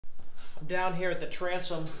down here at the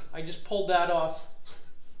transom. I just pulled that off.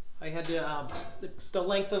 I had to, the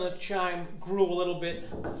length of the chime grew a little bit.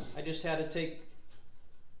 I just had to take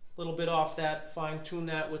a little bit off that, fine tune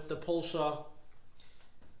that with the pull saw.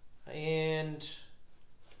 And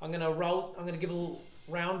I'm gonna give a little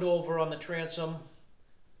round over on the transom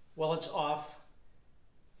while it's off,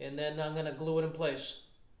 and then I'm gonna glue it in place.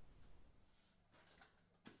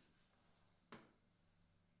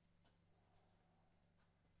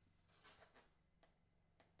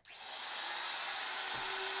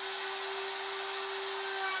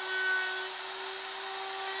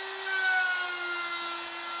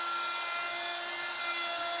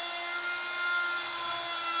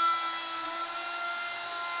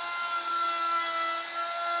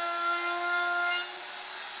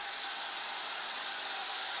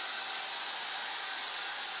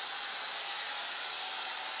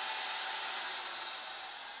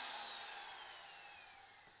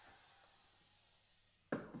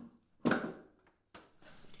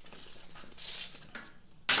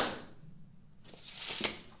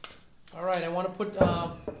 Alright, I want to put,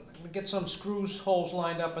 I'm going to get some screws holes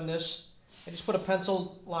lined up in this. I just put a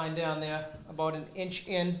pencil line down there, about an inch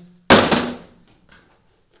in.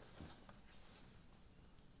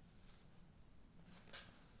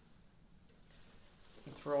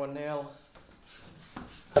 Throw a nail,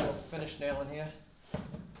 a finished nail in here.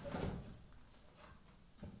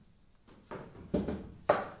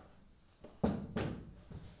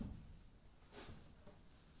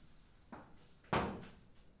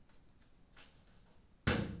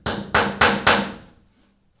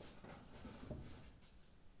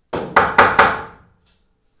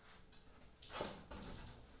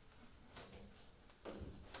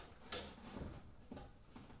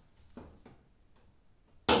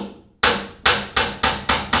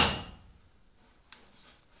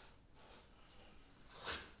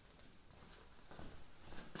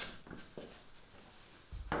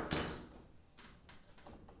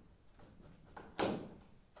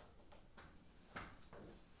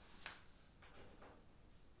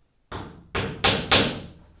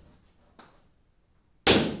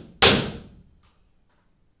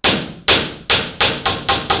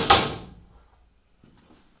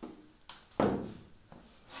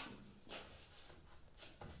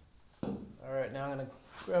 Alright, now I'm going to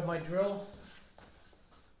grab my drill,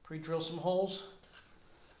 pre-drill some holes.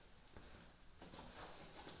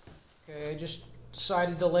 Okay, I just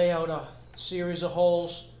decided to lay out a series of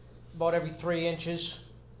holes about every 3 inches,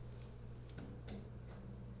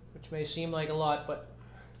 which may seem like a lot, but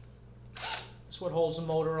that's what holds the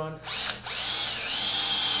motor on.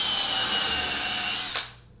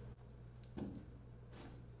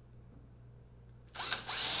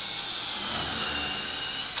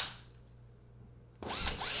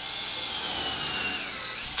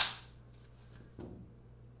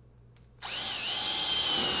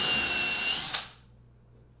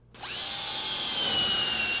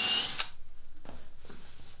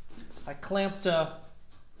 I clamped a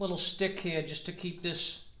little stick here just to keep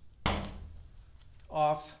this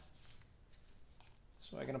off,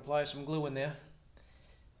 so I can apply some glue in there.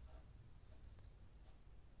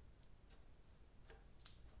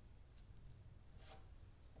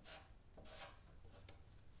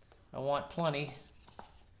 I want plenty.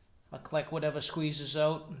 I'll collect whatever squeezes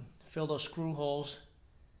out and fill those screw holes.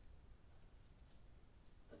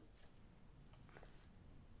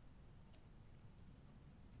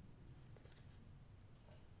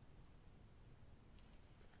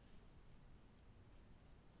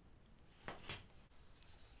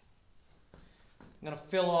 I'm going to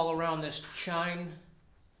fill all around this chine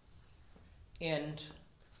end.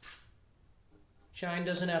 Chine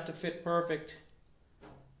doesn't have to fit perfect.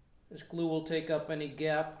 This glue will take up any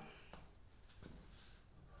gap.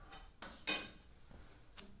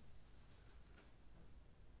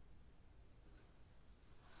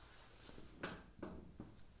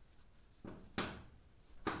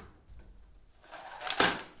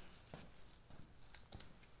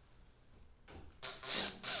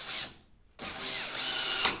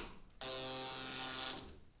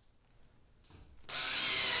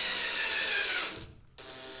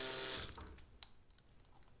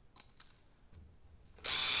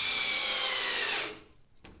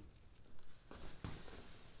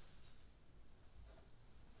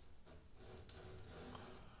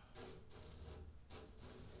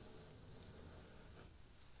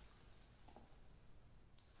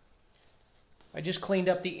 I just cleaned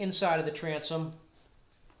up the inside of the transom.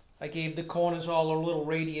 I gave the corners all a little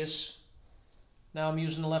radius. Now I'm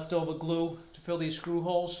using the leftover glue to fill these screw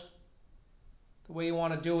holes. The way you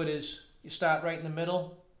want to do it is you start right in the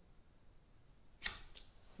middle.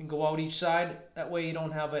 and go out each side. That way you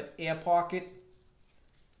don't have an air pocket,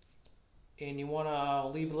 and you want to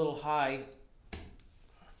leave a little high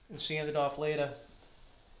and sand it off later.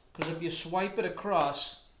 Because if you swipe it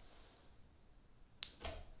across,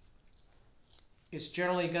 it's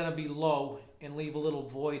generally going to be low and leave a little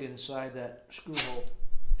void inside that screw hole.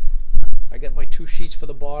 I got my 2 sheets for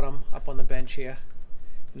the bottom up on the bench here.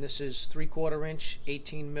 And this is 3/4 inch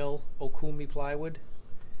 18 mil Okumi plywood.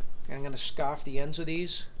 And I'm going to scarf the ends of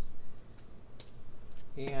these.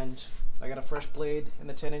 And I got a fresh blade and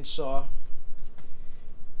the 10-inch saw.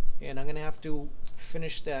 And I'm going to have to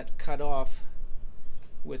finish that cut off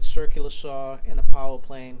with circular saw and a power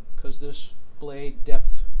plane, because this blade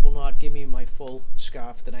depth will not give me my full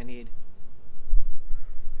scarf that I need.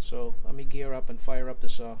 So let me gear up and fire up the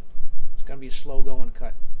saw. It's going to be a slow going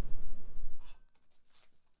cut.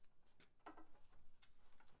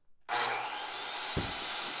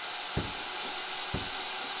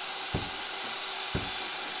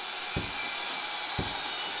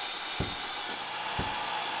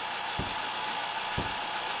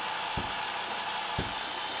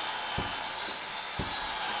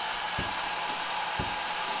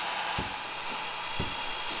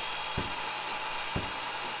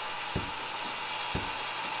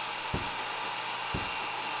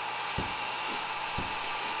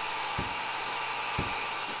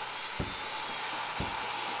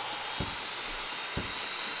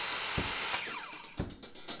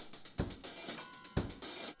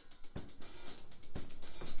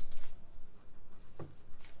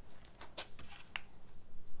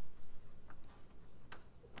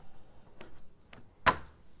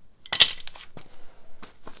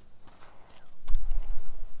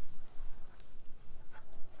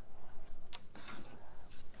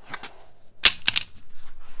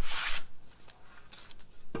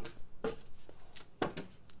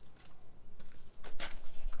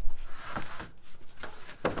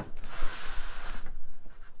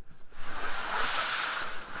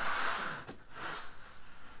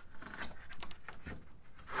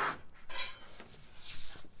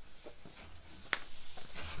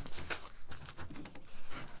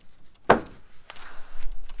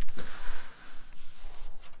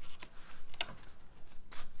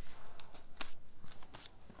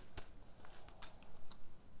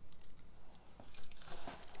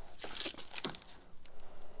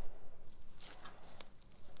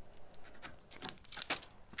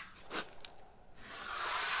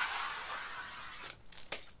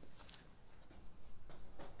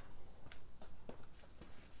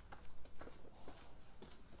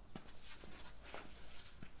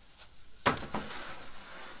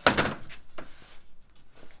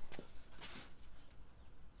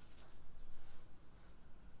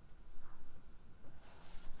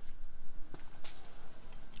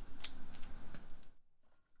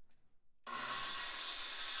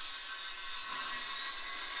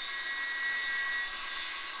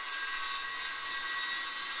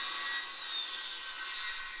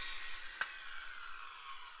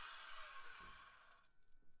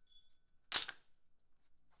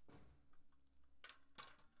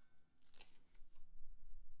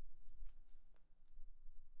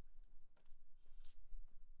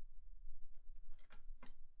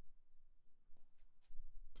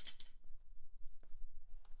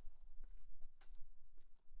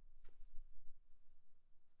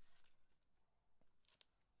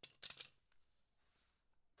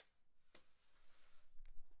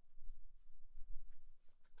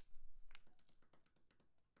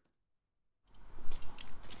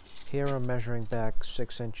 Here I'm measuring back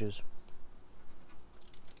 6 inches.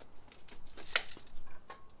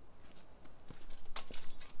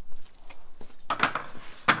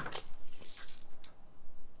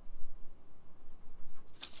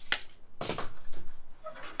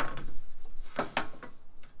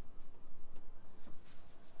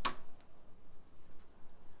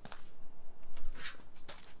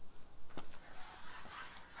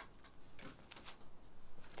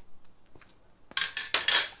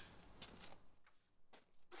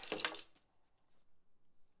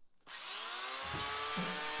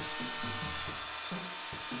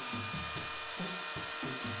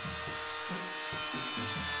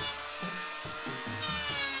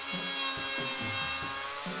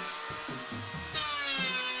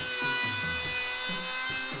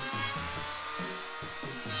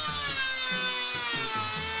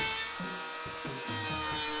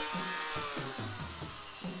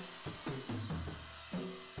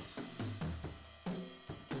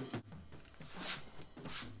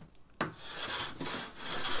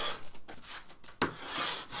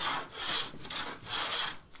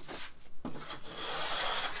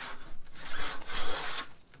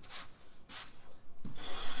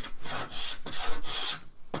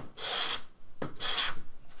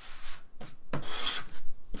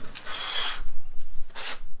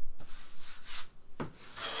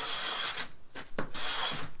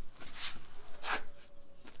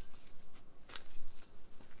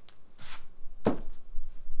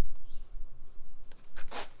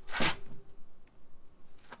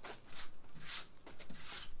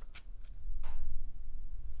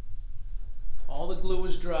 glue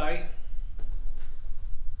is dry,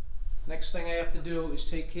 next thing I have to do is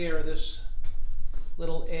take care of this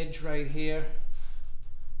little edge right here.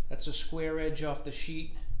 That's a square edge off the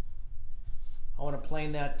sheet. I want to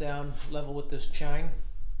plane that down level with this chine.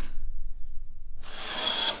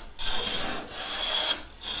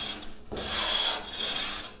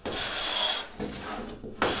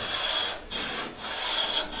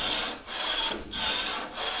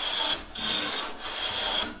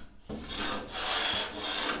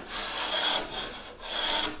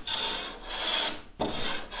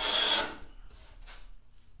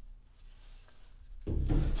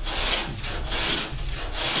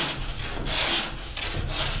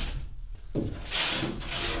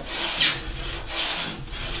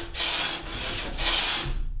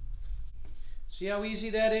 See how easy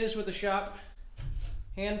that is with a sharp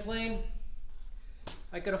hand plane?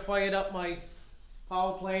 I could have fired up my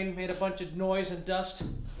power plane, made a bunch of noise and dust,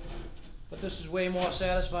 but this is way more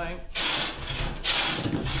satisfying.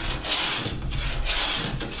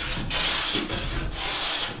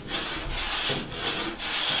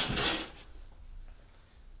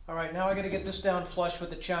 Alright, now I gotta get this down flush with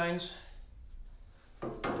the chines.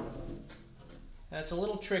 That's a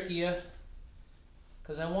little trickier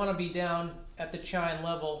because I want to be down at the chine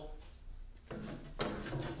level.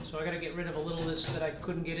 So I got to get rid of a little of this that I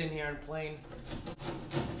couldn't get in here and plane.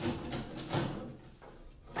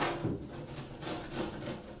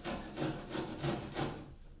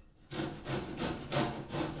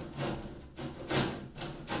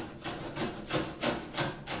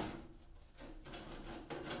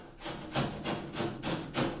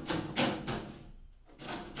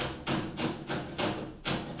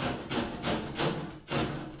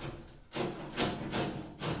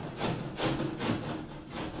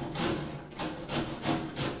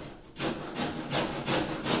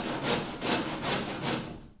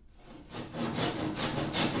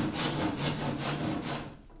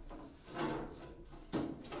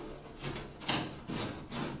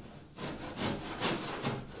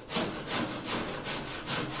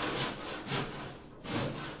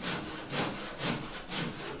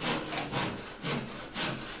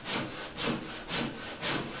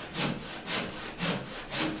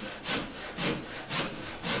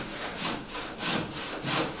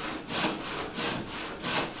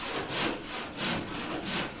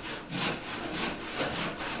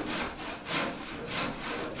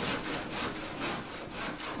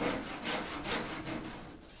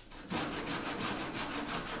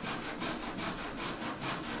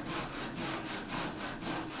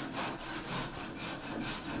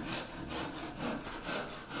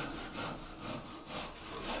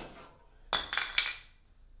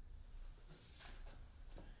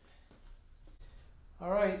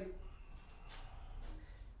 Alright,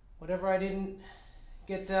 whatever I didn't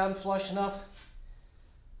get down flush enough,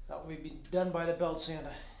 that will be done by the belt sander.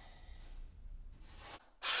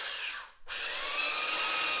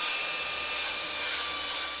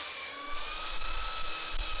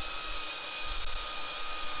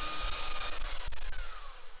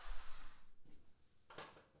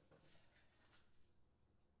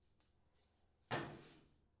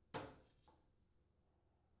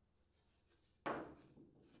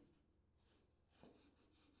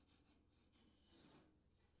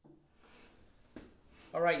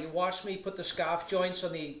 Alright, you watched me put the scarf joints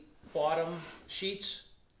on the bottom sheets.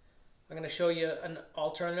 I'm going to show you an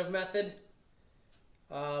alternative method.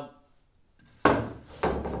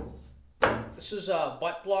 This is a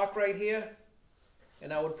butt block right here,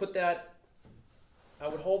 and I would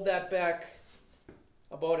hold that back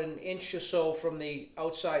about an inch or so from the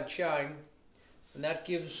outside chine, and that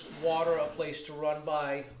gives water a place to run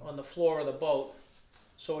by on the floor of the boat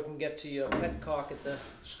so it can get to your petcock at the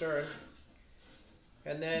stern.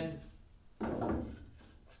 And then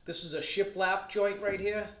this is a shiplap joint right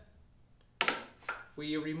here where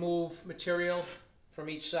you remove material from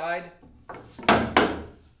each side,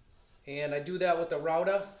 and I do that with the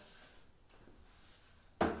router.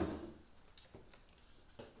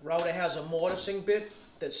 Router has a mortising bit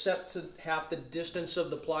that's set to half the distance of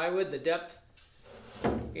the plywood, the depth,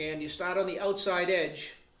 and you start on the outside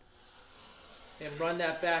edge and run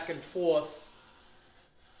that back and forth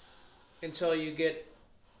until you get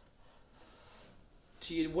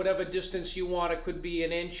to whatever distance you want. It could be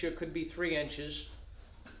an inch or it could be 3 inches,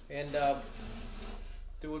 and there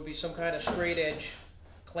would be some kind of straight edge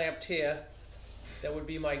clamped here. That would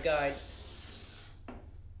be my guide.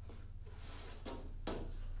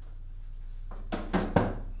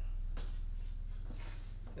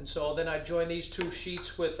 And so then I join these two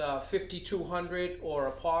sheets with 5200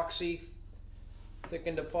 or epoxy,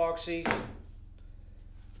 thickened epoxy.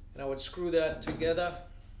 And And I would screw that together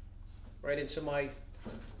right into my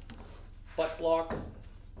butt block.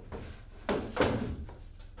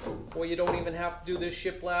 Or you don't even have to do this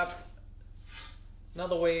shiplap.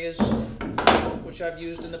 Another way is, which I've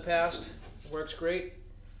used in the past, works great.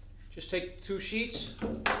 Just take the 2 sheets,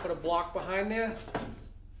 put a block behind there,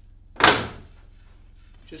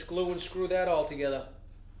 just glue and screw that all together.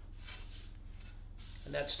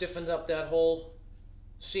 And that stiffens up that whole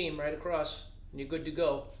seam right across, and you're good to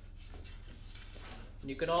go. And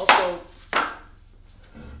you can also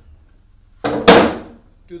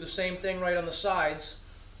do the same thing right on the sides.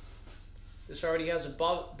 This already has a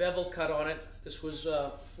bevel cut on it. This was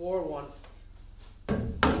for one.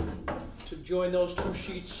 To join those 2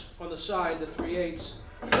 sheets on the side, the 3/8,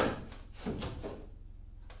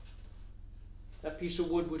 that piece of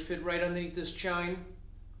wood would fit right underneath this chine.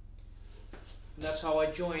 And that's how I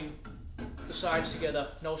join the sides together.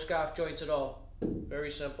 No scarf joints at all. Very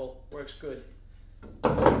simple. Works good.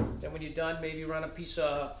 Then when you're done, maybe run a piece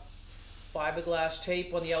of fiberglass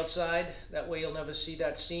tape on the outside. That way you'll never see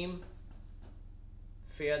that seam.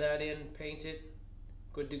 Fair that in, paint it.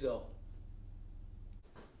 Good to go.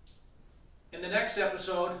 In the next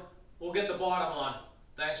episode, we'll get the bottom on.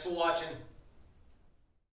 Thanks for watching.